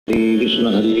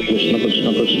Krishna Krishna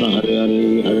Krishna Hare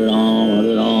Hare Hare Ram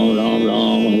Ram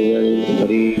Ram Hare Hare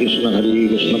Hare Krishna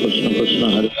Krishna Krishna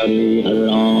Hare Hare Hare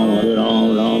Ram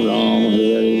Ram Hare Hare.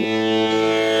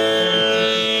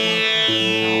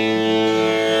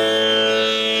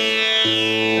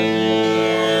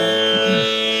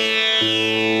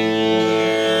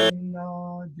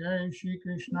 Jai Shri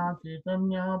Krishna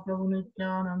Chaitanya Prabhu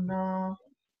Nityananda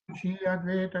Shri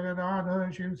Advaita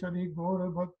Gadadhar Shiv Sadi Gaur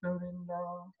Bhakta Vrinda.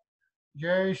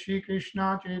 Jai Shri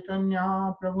Krishna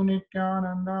Chaitanya Prabhu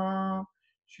Nityananda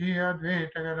Shri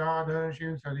Advaita Gadadhar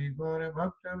Shiv Sadi Gaur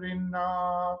Bhakta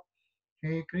Vrinda.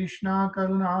 He Krishna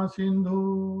Karuna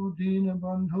Sindhu Deen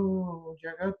Bandhu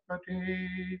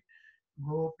Jagatpate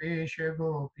Gopesha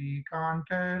Gopi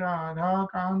Kanta Radha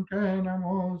Kanta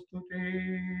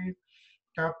Namostute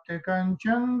Tapte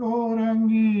Kanchan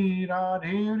Gorangi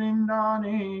Radhe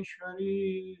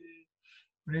Vrindaneshwari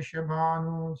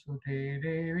Vrishabhanu Sute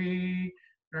Devi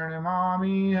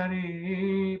Pranamami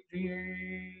Hari Priye.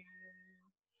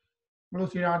 Bolo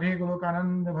Shri Radhe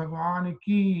Govind Bhagwan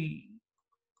ki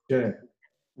Jai.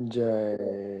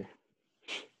 Jai.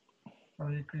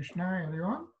 Hare Krishna,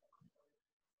 everyone.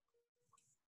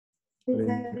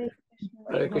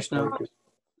 Hare Krishna.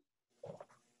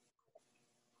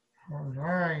 All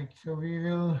right, so we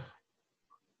will,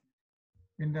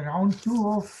 in the round 2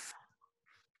 of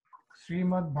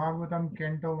Srimad Bhagvatam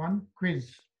Canto 1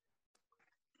 quiz,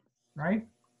 right?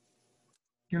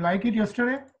 You like it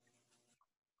yesterday?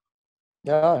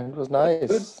 Yeah, it was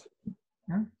nice.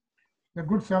 Yeah? A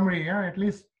good summary, yeah, at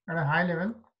least at a high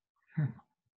level.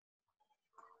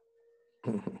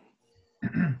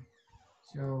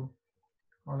 So,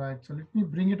 all right, so let me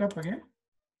bring it up again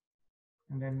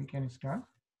and then we can start.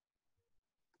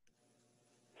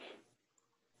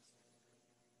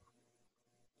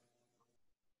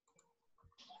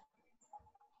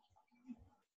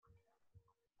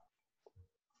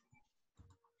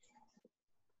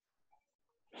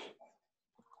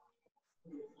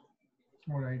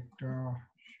 All right.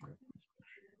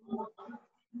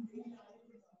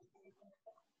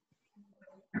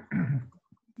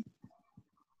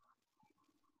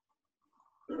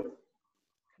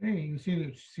 Hey, you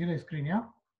see the screen, yeah?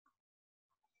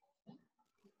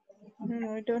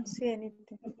 No, I don't see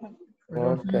anything. You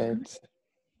don't see the Okay. screen?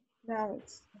 Now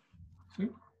it's See?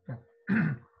 Yeah.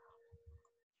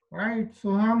 All right,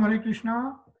 Soham, Hare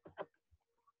Krishna.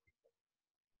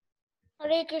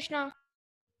 Hare Krishna.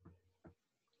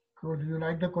 So, do you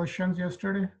like the questions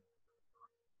yesterday?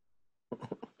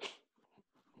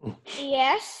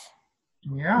 Yes.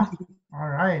 Yeah. All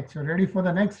right. So ready for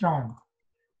the next round.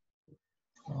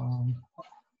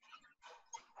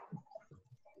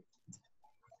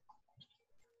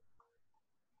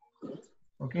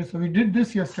 Okay. So we did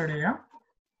this yesterday. Yeah.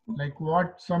 Like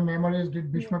what some memories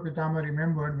did Bhishma Pitama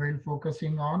remembered while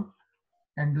focusing on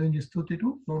and doing stuti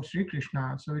to Lord Sri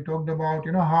Krishna. So we talked about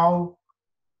how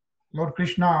Lord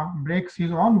Krishna breaks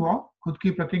his own vow. खुद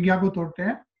की प्रतिज्ञा को तोड़ते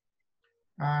हैं.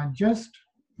 Just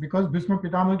because Bhishma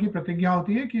Pitamah की प्रतिज्ञा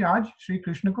होती है कि आज श्री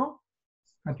कृष्ण को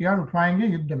हथियार उठवाएंगे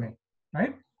युद्ध में,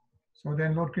 right? So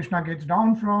then Lord Krishna gets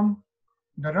down from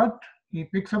the rath, he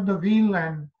picks up the wheel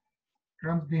and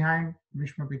runs behind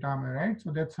Bhishma Pitama, right? So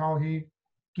that's how he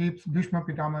keeps Bhishma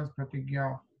Pitama's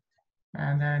pratigya.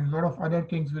 And then a lot of other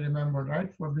things we remember,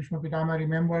 right? For Bhishma Pitama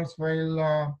remembers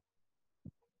while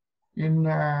in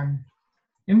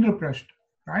Indraprasth,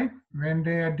 right? When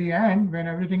they, at the end, when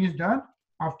everything is done,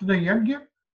 after the yajna,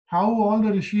 how all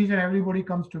the rishis and everybody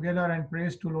comes together and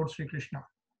prays to Lord Sri Krishna.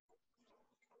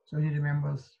 So he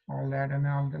remembers all that and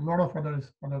a lot of other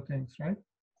things, right?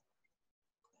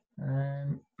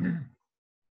 And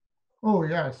oh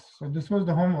yes, so this was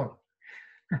the homework.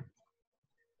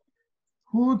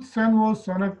 Whose son was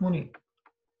Sanak Muni?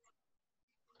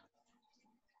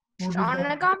 Who did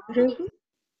that? Shanaka. Bhrigu.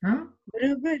 Hmm?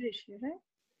 Bhrigu Rishi, right?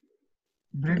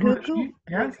 Bhrigu Rishi?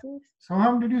 Yes. Bhrigu.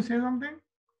 Soham, did you say something?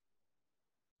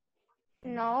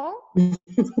 No.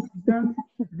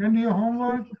 Then your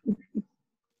homework.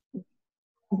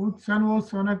 Whose son was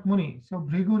Sanak Muni? So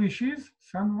Bhrigu Rishi's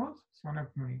son was Sanak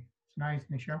Muni. Nice,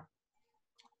 Nisha.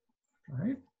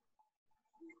 Right.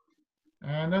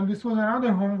 And then this was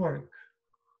another homework.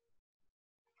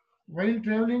 While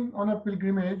traveling on a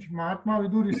pilgrimage, Mahatma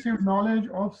Vidu received knowledge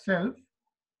of self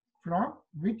from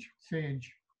which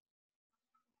sage?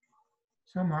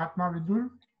 So Mahatma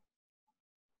Vidu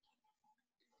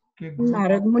ke guru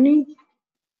Narad Muni.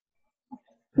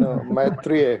 No,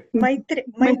 Maitreya. Maitreya,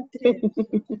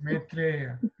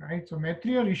 right? So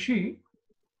Maitreya Rishi,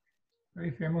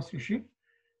 very famous Rishi.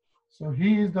 So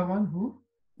he is the one who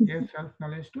gave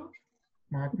self-knowledge to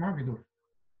Mahatma Vidu.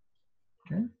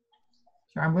 Okay.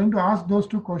 So I'm going to ask those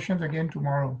two questions again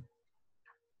tomorrow.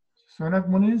 Sonak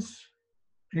Muni's,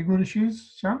 Trigu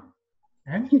Rishi's son,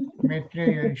 and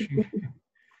Maitreya Rishi.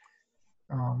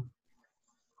 All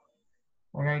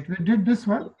right, we did this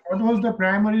one. What was the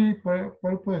primary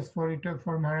purpose for it,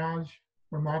 for Maharaj,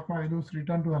 for Mahatma Vidu's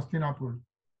return to Hastinapur?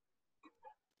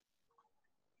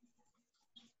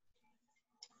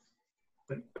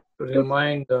 To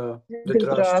remind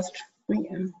Dhritarashtra, for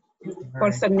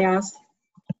Right. sannyas.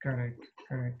 Correct,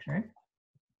 right?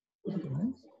 Yes.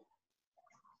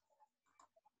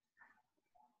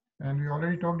 And we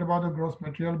already talked about the gross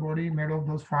material body made of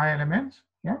those 5 elements.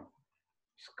 Yeah,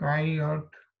 sky, earth,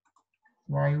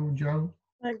 Vayu, Jal.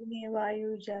 Agni,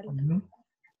 Vayu, Jal.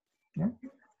 Yeah.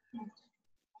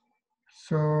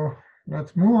 So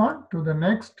let's move on to the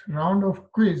next round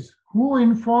of quiz. Who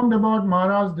informed about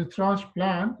Maharaj Dhritarashtra's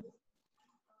plan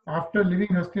after leaving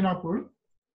Hastinapur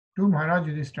to Maharaj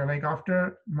Yudhishthira? Like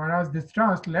after Maharaj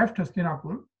Dhritarashtra left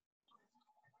Hastinapur,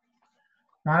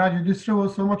 Maharaj Yudhishthira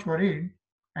was so much worried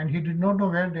and he did not know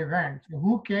where they went. So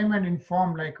who came and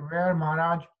informed like where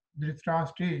Maharaj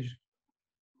Dhritarashtra is?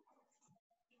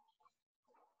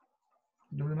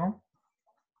 Do you know?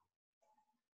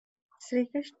 Sri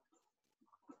Krishna.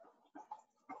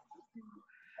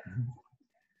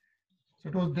 So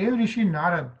it was Dev Rishi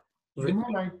Narad. With- You know,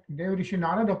 like Dev Rishi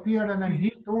Narad appeared and then he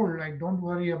told, like, don't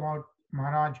worry about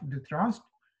Maharaj Dhritarashtra.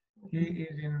 He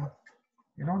is in,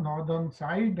 northern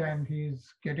side and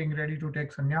he's getting ready to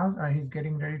take sannyas. He's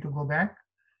getting ready to go back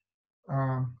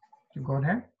to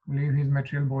Godhead, leave his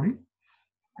material body.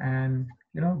 And,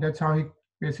 that's how he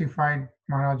pacified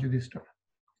Maharaj Yudhishthira.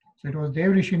 So it was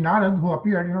Dev Rishi Narad who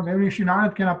appeared. Dev Rishi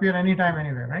Narad can appear anytime,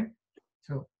 anywhere, right?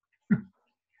 So,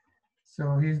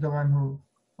 so he's the one who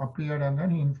appeared and then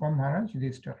he informed Maharaj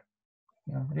Yudhishthira.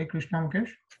 Yeah. Hare Krishna,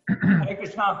 Mukesh. Hare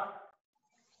Krishna.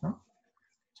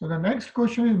 So the next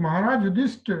question is, Maharaj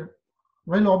Yudhishthira,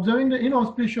 while observing the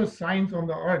inauspicious signs on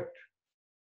the earth,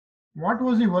 what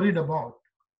was he worried about?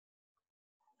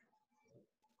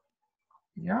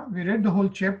 Yeah, we read the whole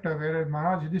chapter where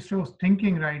Maharaj Yudhishthira was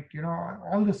thinking, right,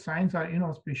 all the signs are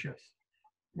inauspicious.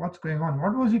 What's going on?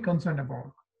 What was he concerned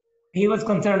about? He was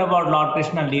concerned about Lord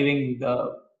Krishna leaving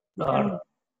the earth.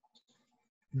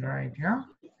 Right, yeah.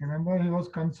 Remember, he was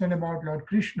concerned about Lord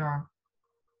Krishna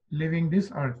leaving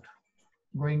this earth,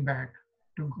 going back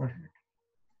to Godhead,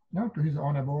 to his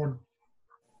own abode.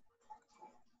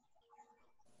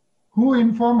 Who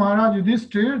informed Maharaj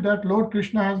Yudhishthira that Lord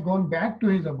Krishna has gone back to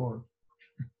his abode?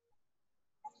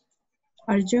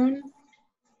 Arjun.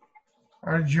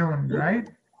 Arjun, right?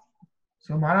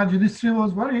 So Maharaj Yudhishthira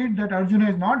was worried that Arjuna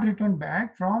has not returned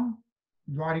back from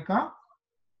Dwarika.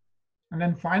 And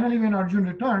then finally when Arjun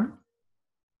returned,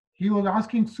 he was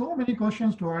asking so many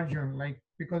questions to Arjun, like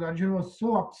because Arjun was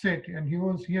so upset and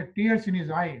he had tears in his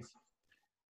eyes.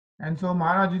 And so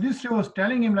Maharaj Yudhishthira was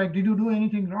telling him, like, did you do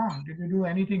anything wrong? Did you do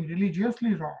anything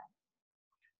religiously wrong?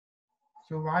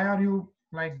 So why are you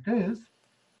like this?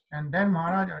 And then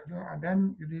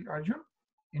Arjun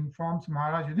informs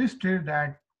Maharaj Yudhishthira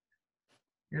that,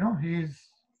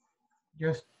 he's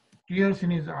just tears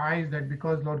in his eyes that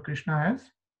because Lord Krishna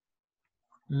has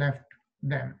left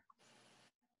them.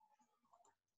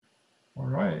 All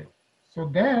right. So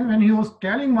then when he was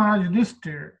telling Maharaj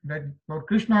Yudhishthira that Lord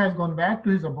Krishna has gone back to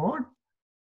his abode,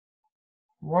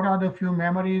 what are the few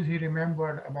memories he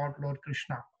remembered about Lord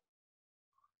Krishna?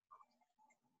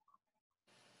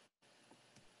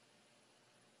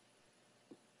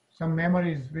 Some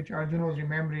memories which Arjuna was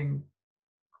remembering,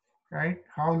 right?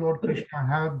 How Lord Krishna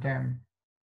helped them.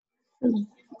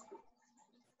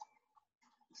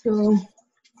 So,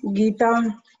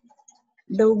 Gita,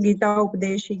 the Gita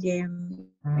Upadesh he gave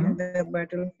in the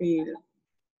battlefield.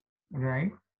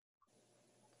 Right.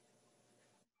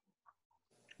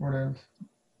 What else?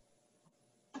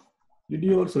 Did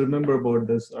you also remember about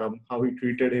this, how he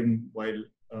treated him while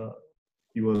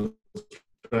he was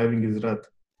driving his Rath,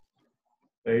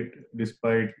 right?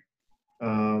 Despite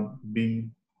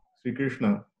being Sri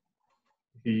Krishna,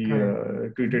 he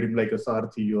treated him like a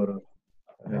Sarthi or a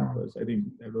helpers. I think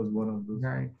that was one of those.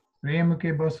 Right. Prem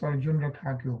ke bas Arjun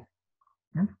Ratha kyo.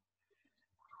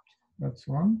 That's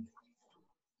one.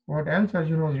 What else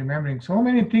Arjuna was remembering? So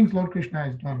many things Lord Krishna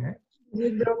has done, right?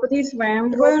 Draupadi's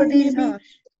Swayamvar, maybe?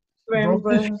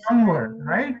 Draupadi's Swayamvar,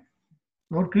 right?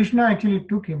 Lord Krishna actually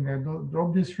took him there.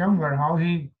 Draupadi's Swayamvar, how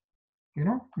he,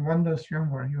 won the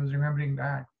Swayamvar. He was remembering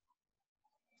that.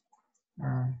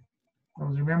 I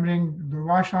was remembering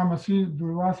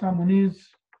Durvasa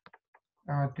Muni's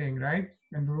thing, right?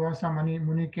 When Durvasa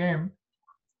Muni came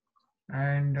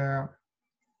and,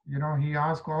 he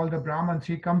asked all the Brahmins,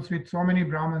 he comes with so many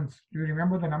Brahmins. Do you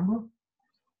remember the number?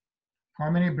 How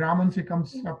many Brahmins he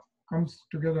comes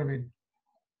together with?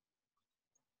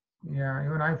 Yeah,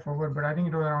 even I forgot, but I think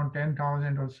it was around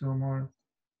 10,000 or so more.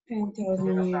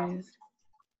 10,000 years.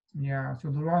 Yeah, so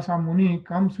Durvasa Muni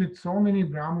comes with so many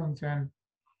Brahmins and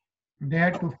they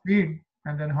had to feed,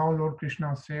 and then how Lord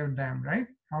Krishna saved them, right?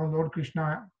 How Lord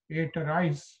Krishna ate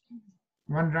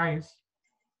one rice,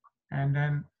 and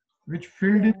then which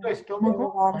filled in the stomach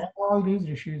of all these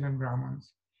rishis and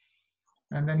Brahmins.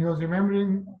 And then he was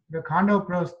remembering the Khandav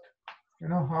Prasth,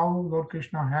 how Lord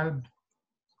Krishna helped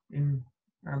in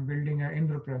building an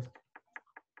Indraprasth.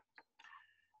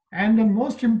 And then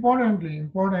most importantly,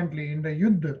 in the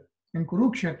Yuddha, in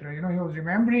Kurukshetra, he was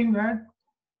remembering that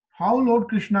how Lord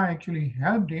Krishna actually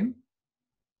helped him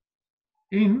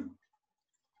in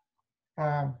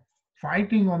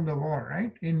fighting on the war,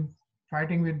 right? In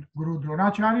fighting with Guru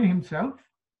Dronacharya himself,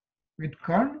 with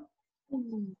Karna,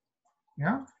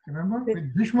 yeah, remember?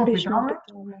 With Bhishma Pitama.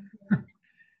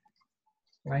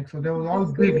 Like, so they were all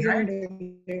big, right?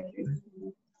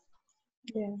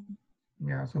 Yeah.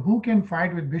 Yeah, so who can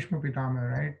fight with Bhishma Pitama,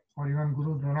 right? Or even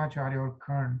Guru Dronacharya or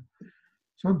Karna.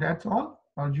 So that's all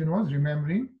Arjuna was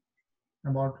remembering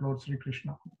about Lord Sri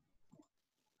Krishna.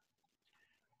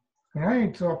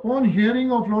 Right, so upon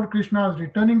hearing of Lord Krishna's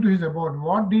returning to his abode,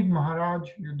 what did Maharaj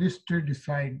Yudhishthira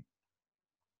decide?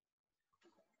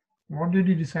 What did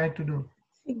he decide to do?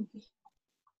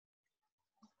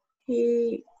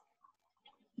 He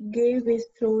gave his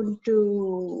throne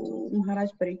to Maharaj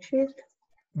Parikshit,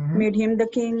 made him the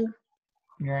king,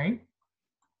 right,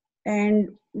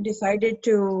 and decided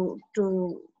to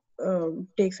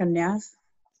take sannyas.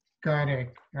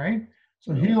 Correct, right?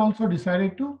 So he also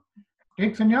decided to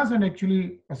take sannyas and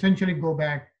essentially go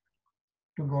back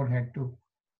to Godhead too.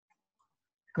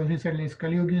 Because he said,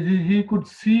 Kali Yuga, he could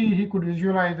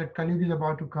visualize that Kali Yuga is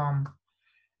about to come.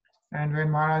 And when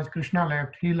Maharaj Krishna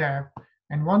left, he left.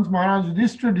 And once Maharaj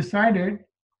Yudhishthira decided,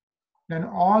 then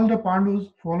all the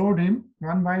Pandus followed him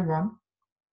one by one,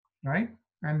 right?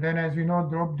 And then, as we know,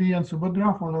 Draupadi and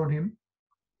Subhadra followed him,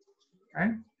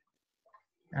 right?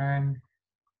 And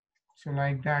so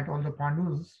like that, all the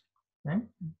Pandus went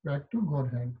back to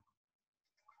Godhead.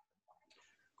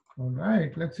 All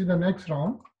right, let's see the next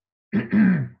round.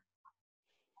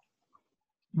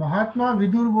 Mahatma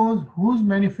Vidur was whose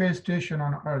manifestation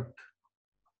on earth?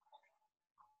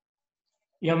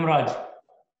 Yamraj.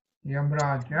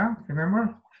 Yamraj, yeah,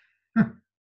 remember?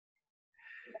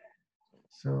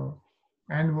 So,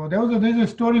 and there's a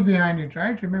story behind it,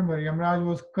 right? Remember, Yamraj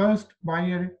was cursed by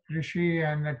a rishi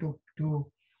and to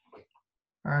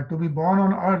be born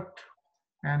on earth,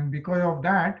 and because of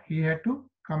that, he had to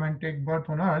come and take birth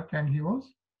on earth, and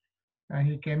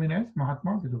he came in as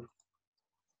Mahatma Vidur,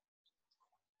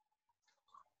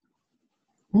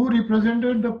 who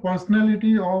represented the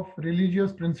personality of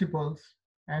religious principles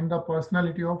and the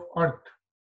personality of earth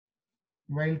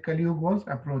while Kali Yuga was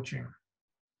approaching.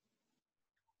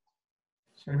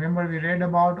 So remember, we read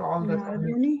about all the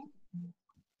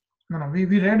we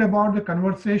read about the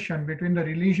conversation between the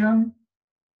religion.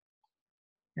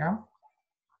 Yeah.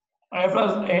 It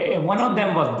was one of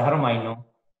them was Dharma, I know.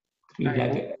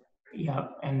 Yeah,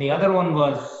 and the other one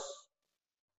was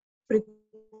it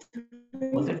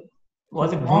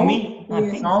Bhumi?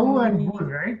 Cow and bull,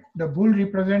 right? The bull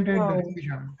represented the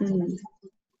religion,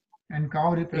 and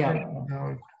cow represented the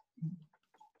earth.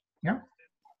 Yeah.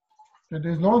 So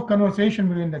there's a lot of conversation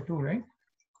between the two, right?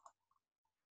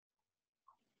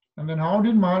 And then how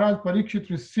did Maharaj Parikshit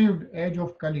received age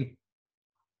of Kali?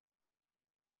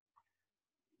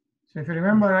 So if you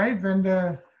remember, right, when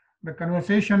the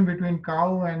conversation between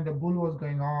cow and the bull was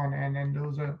going on, and then there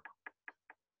was a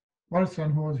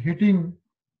person who was hitting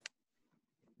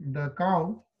the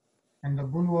cow, and the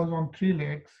bull was on 3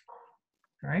 legs,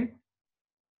 right?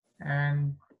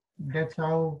 And that's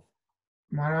how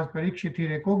Maharaj Parikshit, he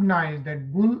recognized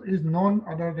that bull is none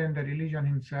other than the religion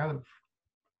himself.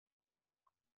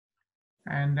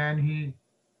 And then he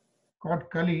caught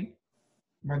Kali,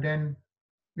 but then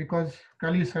because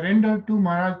Kali surrendered to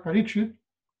Maharaj Parikshit,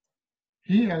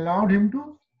 he allowed him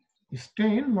to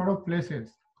stay in a lot of places.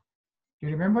 Do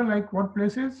you remember, like, what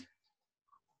places?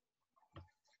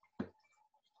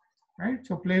 Right?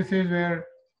 So places where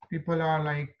people are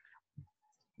like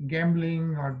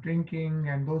gambling or drinking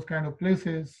and those kind of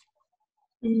places.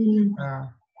 Yeah,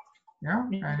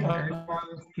 and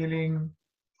animal killing,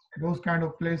 those kind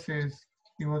of places,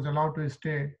 he was allowed to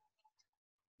stay.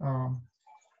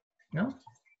 Yeah.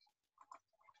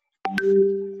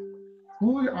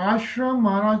 Whose ashram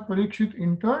Maharaj Parikshit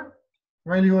entered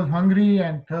while he was hungry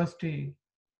and thirsty?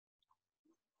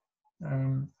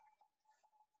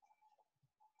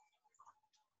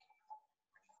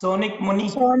 Sonik Muni.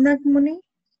 Sonak Muni?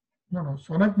 No.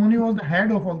 Sonak Muni was the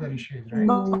head of all the rishis, right?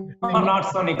 No, No, not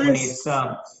Sonik Muni. It's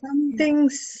something.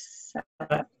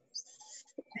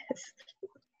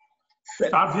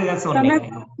 starts with a Sonik.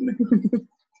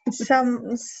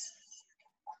 Some.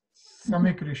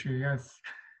 Samik Rishi, yes.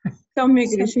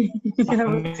 Samyak Rishi.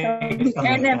 Samik.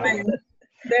 NMN.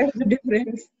 There's the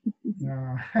difference.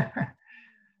 Yeah.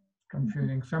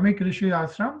 Confusing. Samik Rishi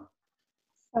Ashram.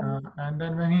 And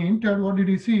then when he entered, what did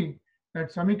he see?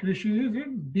 That Samik Rishi is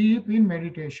deep in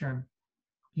meditation.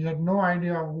 He had no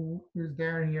idea who is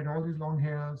there. He had all these long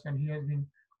hairs, and he has been,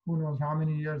 who knows how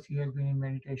many years he has been in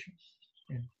meditation.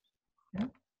 Yeah.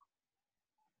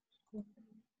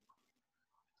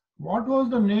 What was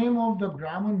the name of the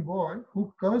Brahmin boy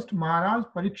who cursed Maharaj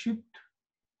Parikshit?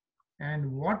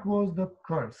 And what was the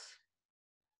curse?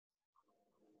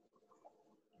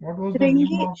 What was the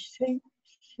name of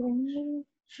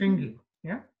Shringi?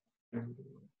 Yeah,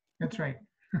 that's right.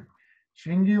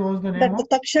 Shringi was the name That of.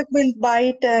 the Takshak will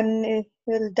bite and it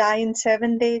will die in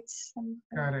 7 days.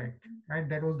 Correct. Right,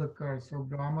 that was the curse. So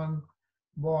Brahman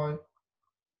boy,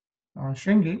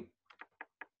 Shringi,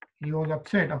 he was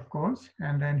upset, of course,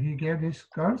 and then he gave this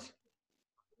curse.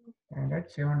 And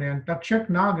that's 7 days. And Takshak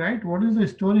Nag, right? What is the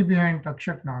story behind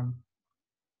Takshak Nag?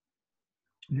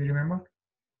 Do you remember?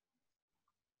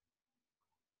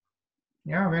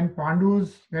 Yeah, when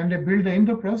Pandus, when they built the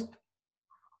Indraprasth,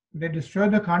 they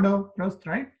destroyed the Khandaprasth,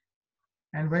 right?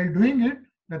 And while doing it,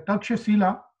 the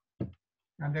Takshashila,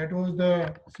 and that was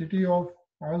the city of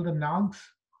all the Nags,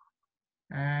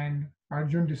 and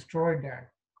Arjun destroyed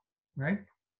that, right?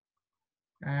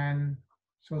 And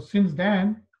so since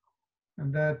then,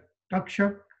 the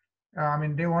Takshak,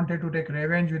 they wanted to take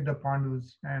revenge with the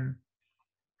Pandus,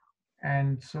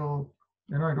 and so,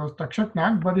 it was Takshak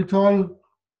Nag, but it's all,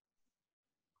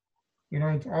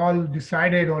 it's all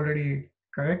decided already,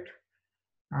 correct?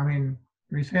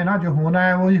 We say na, jo hona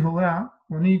hai wohi hoga,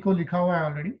 unhi ko likha hua hai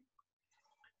already.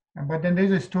 But then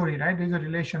there's a story, right? There's a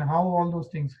relation, how all those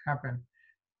things happen.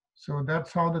 So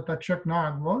that's how the Takshak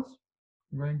Nag was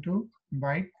going to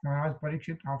bite Maharaj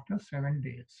Parikshit after 7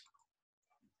 days.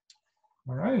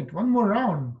 All right, one more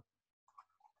round.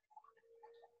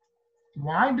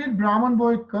 Why did Brahman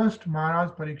boy curse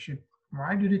Maharaj Parikshit?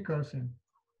 Why did he curse him?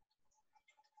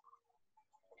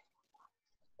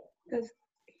 Because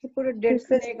he put a dead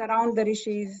snake around the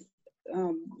Rishi's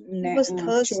He was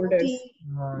thirsty. shoulders.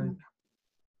 Right.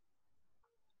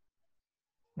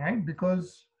 Right,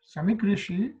 because Samik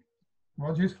Rishi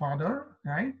was his father,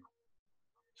 right?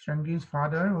 Shringi's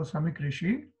father was Samik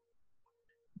Rishi.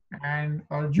 And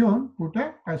Arjun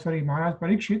Maharaj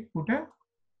Parikshit put a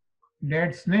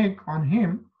dead snake on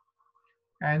him.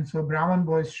 And so Brahman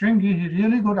boy Shringi, he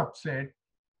really got upset.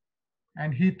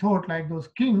 And he thought, like, those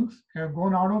kings have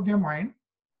gone out of their mind.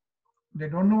 They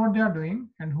don't know what they are doing.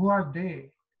 And who are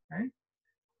they, right?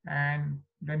 And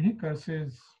then he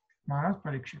curses Maharaj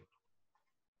Parikshit.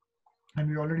 And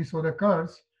we already saw the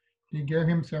curse. He gave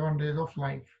him 7 days of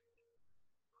life.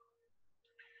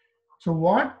 So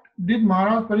what did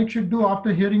Maharaj Parikshit do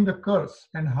after hearing the curse?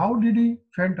 And how did he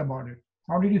felt about it?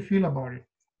 How did he feel about it?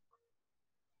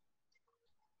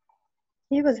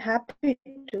 He was happy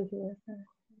to hear that.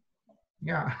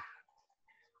 Yeah.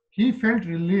 He felt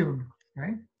relieved,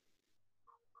 right?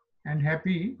 And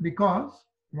happy because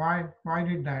why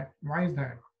did that? Why is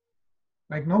that?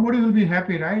 Like, nobody will be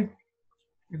happy, right?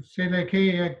 If say like,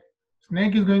 hey, a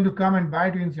snake is going to come and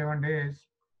bite you in 7 days.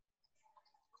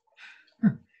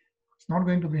 It's not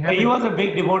going to be happy. He was a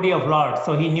big devotee of Lord,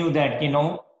 so he knew that,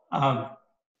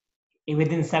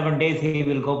 within 7 days he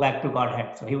will go back to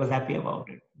Godhead. So he was happy about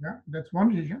it. Yeah, that's one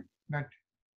reason, that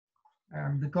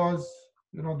because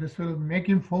this will make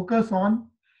him focus on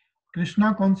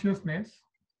Krishna consciousness,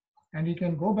 and he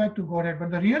can go back to Godhead.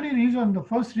 But the really reason, the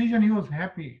first reason, he was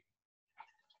happy,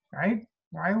 right?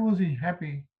 Why was he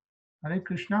happy? Hare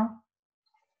Krishna,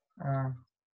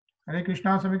 Hare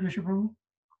Krishna, Samik Rishi Prabhu.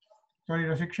 Sorry,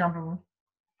 Rasiksham Prabhu.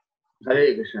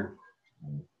 Hare Krishna.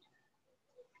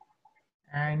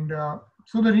 And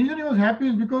so the reason he was happy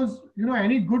is because,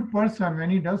 any good person, when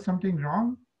he does something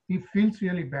wrong, he feels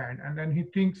really bad. And then he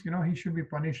thinks, he should be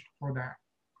punished for that.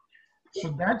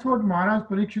 So that's what Maharaj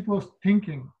Parikshit was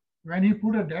thinking. When he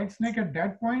put a dead snake at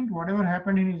that point, whatever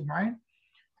happened in his mind.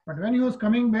 But when he was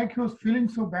coming back, he was feeling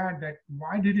so bad that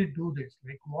why did he do this?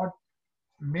 Like, what?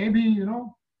 Maybe,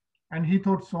 and he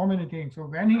thought so many things. So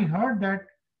when he heard that,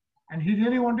 and he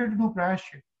really wanted to do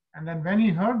prayashit, and then when he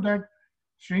heard that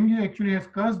Shringi actually has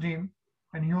cursed him,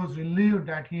 and he was relieved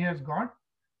that he has got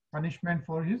punishment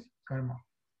for his karma.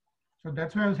 So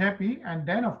that's why I was happy. And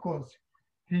then, of course,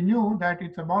 he knew that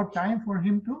it's about time for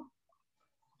him to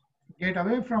get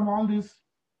away from all these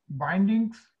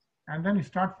bindings and then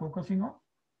start focusing on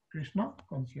Krishna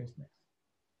consciousness.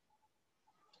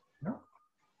 Yeah?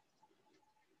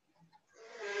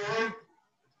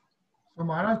 So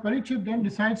Maharaj Parikshit then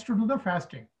decides to do the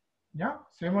fasting. Yeah,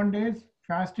 7 days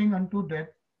fasting unto death,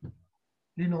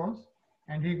 he knows,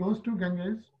 and he goes to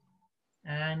Ganges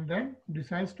and then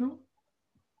decides to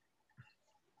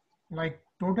like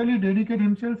totally dedicate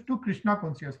himself to Krishna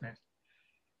consciousness.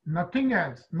 Nothing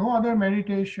else, no other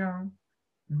meditation,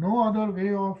 no other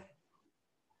way of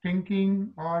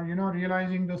thinking or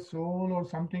realizing the soul or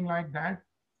something like that.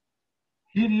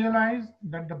 He realized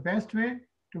that the best way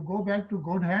to go back to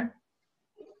Godhead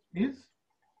is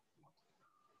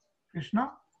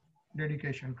Krishna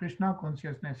dedication, Krishna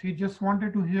consciousness. He just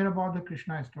wanted to hear about the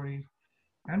Krishna stories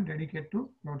and dedicate to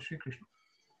Lord Shri Krishna.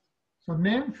 So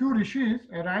named few rishis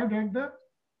arrived at the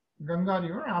Ganga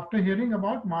river after hearing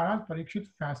about Maharaj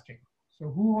Parikshit's fasting. So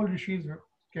who all rishis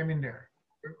came in there?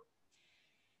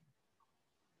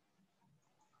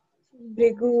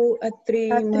 Bhrigu, Atri,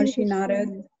 Maharishi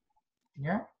Narad.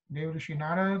 Yeah, Dev Rishi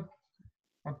Narad,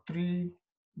 Atri,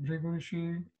 Bhrigu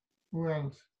Rishi, who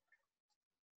else?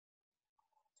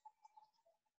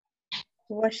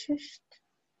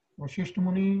 Vashisht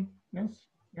Muni, yes,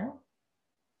 yeah.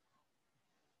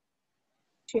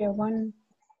 Chyavan.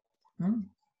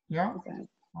 Yeah,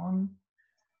 on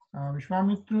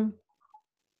Vishwamitra,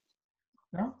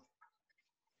 yeah.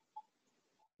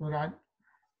 So Raj,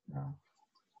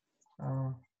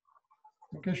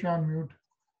 Mukesh, on mute.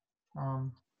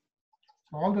 So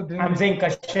all the I'm saying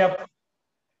Kashyap,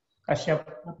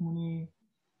 Muni,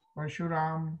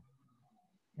 Parshuram,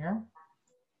 yeah.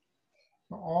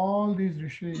 So all these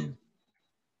rishis,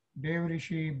 Dev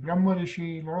Rishi, Brahma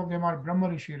Rishi, a lot of them are Brahma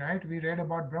Rishi, right? We read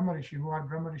about Brahma Rishi. Who are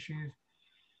Brahma Rishis?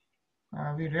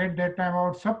 We read that time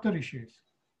about Sapta Rishis,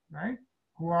 right?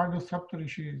 Who are the Sapta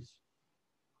Rishis?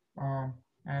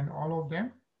 And all of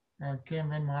them came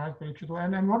when Maharaj Parikshit.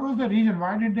 And what was the reason?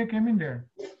 Why did they come in there?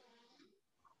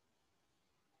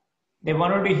 They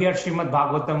wanted to hear Srimad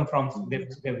Bhagvatam from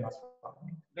Sukadeva.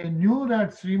 They knew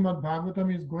that Srimad Bhagvatam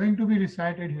is going to be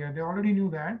recited here. They already knew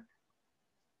that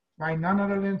by none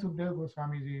other than Sukadeva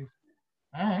Goswami Ji.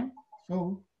 And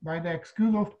so by the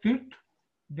excuse of Tirth,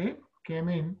 they came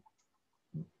in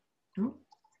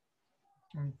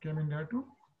there to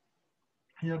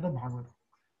hear the Bhagavatam.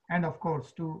 And of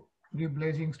course, to give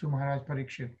blessings to Maharaj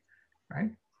Parikshit,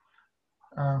 right?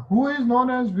 Who is known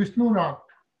as Vishnu Rat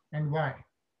and why?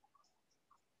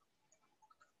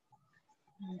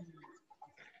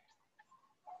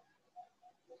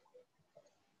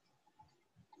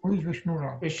 Who is Vishnu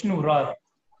Rat? Vishnu Rat.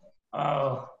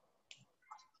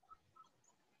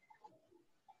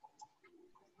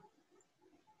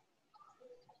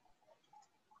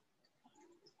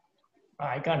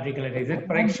 I can't recollect. Is it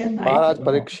Parikshit? Maharaj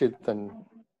Parikshit.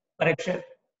 Parikshit.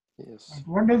 Yes.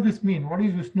 What does this mean? What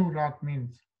is Vishnu Rat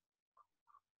means?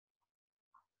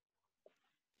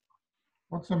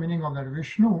 What's the meaning of that?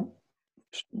 Vishnu.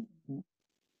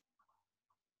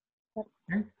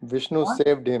 Okay. Vishnu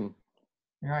saved him.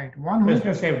 Right.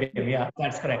 Vishnu saved him. Yeah,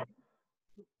 that's correct.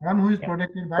 One who is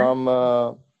protected by from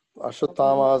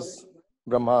Ashwatthama's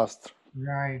Brahmastra.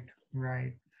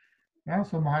 Right. Yeah.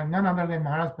 So none other than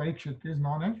Maharaj Parikshit is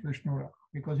known as Vishnu Rat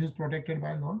because he is protected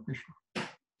by Lord Vishnu.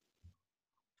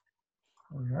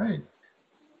 All right.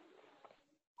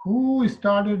 Who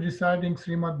started reciting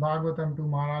Srimad Bhagvatam to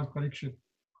Maharaj Parikshit?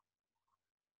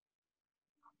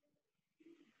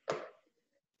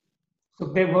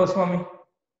 Sukadeva Goswami.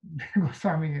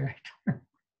 Goswami, right.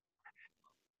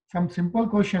 Some simple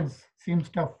questions seems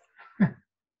tough.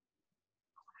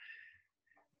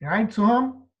 Right,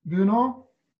 Soham? Do you know?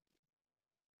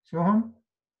 Soham?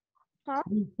 Huh?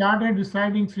 Who started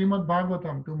reciting Srimad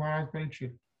Bhagavatam to Maharaj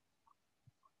Parikshit?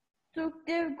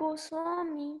 Sukadeva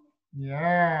Goswami.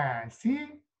 Yeah, see,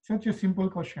 such a simple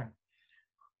question.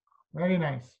 Very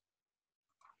nice.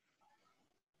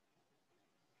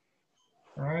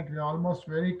 All right, we're almost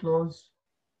very close.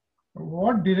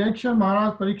 What direction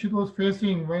Maharaj Parikshit was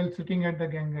facing while sitting at the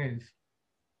Ganges?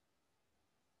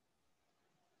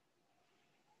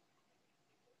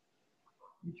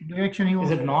 Which direction he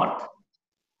was? Is it north?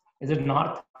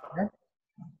 Yeah.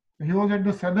 He was at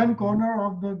the southern corner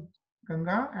of the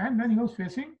Ganga and then he was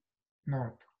facing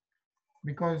north.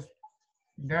 Because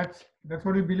that's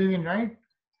what we believe in, right?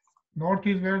 North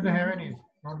is where the heaven is,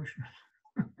 not Vishnu.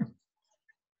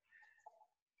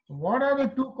 What are the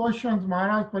two questions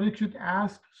Maharaj Parikshit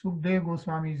asked Sukadeva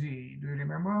Goswami Ji? Do you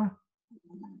remember?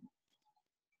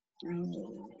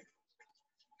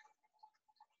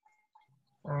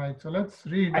 All right, so let's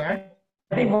read that.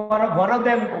 I think one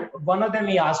of them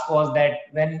he asked was that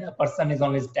when a person is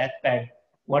on his deathbed,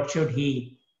 what should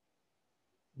he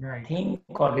Right. think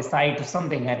or recite or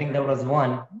something? I think there was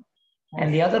one.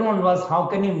 And the other one was, how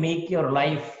can you make your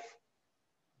life?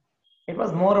 It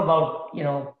was more about,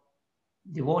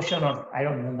 devotion, or I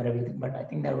don't remember everything, but I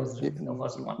think that was the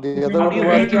first one. The other How one do you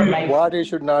make your was life? what he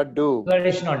should not do. What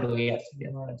he should not do, yes.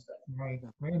 Right. Right.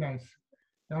 Very nice.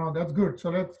 No, that's good.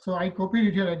 So I copied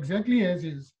it here exactly as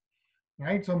is.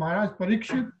 Right. So Maharaj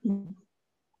Parikshit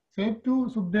said to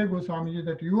Sukdev Goswamiji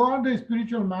that you are the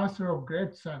spiritual master of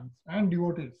great saints and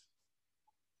devotees.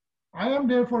 I am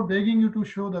therefore begging you to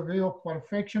show the way of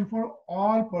perfection for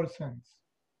all persons,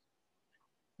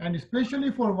 and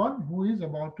especially for one who is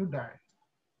about to die.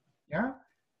 Yeah.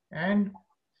 And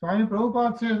Swami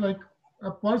Prabhupada says, like,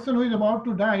 a person who is about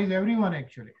to die is everyone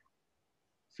actually.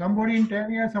 Somebody in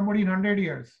 10 years, somebody in 100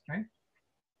 years, right?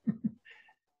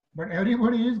 But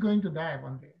everybody is going to die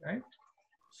one day, right?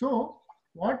 So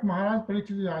what Maharaj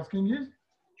Parikshit is asking is,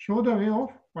 show the way of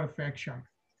perfection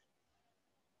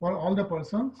for all the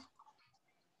persons.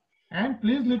 And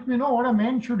please let me know what a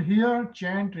man should hear,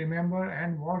 chant, remember,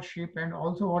 and worship, and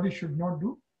also what he should not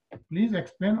do. Please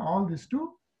explain all this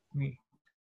to me.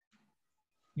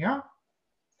 Yeah?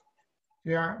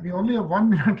 Yeah, we only have 1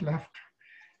 minute left.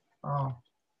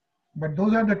 But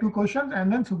those are the two questions,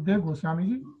 and then Sukdev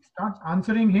Goswamiji starts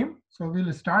answering him. So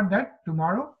we'll start that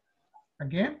tomorrow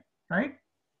again, right?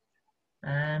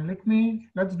 And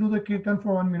let's do the kirtan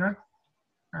for 1 minute,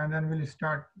 and then we'll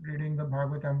start reading the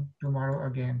Bhagavatam tomorrow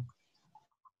again.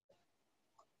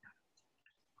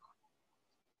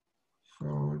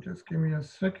 So just give me a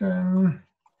second.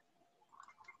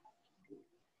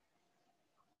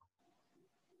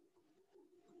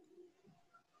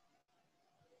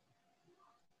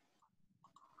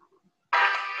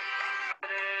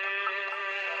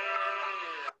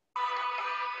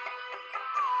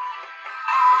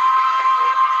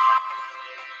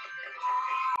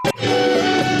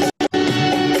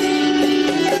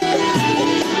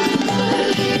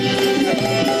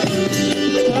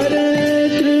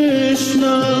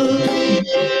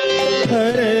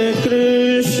 Hare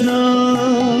Krishna,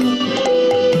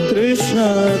 Krishna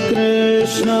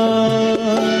Krishna,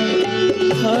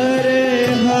 Hare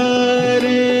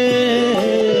Hare,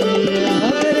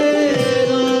 Hare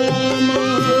Rama,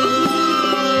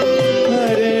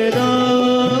 Hare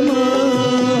Rama,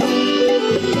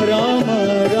 Rama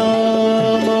Rama,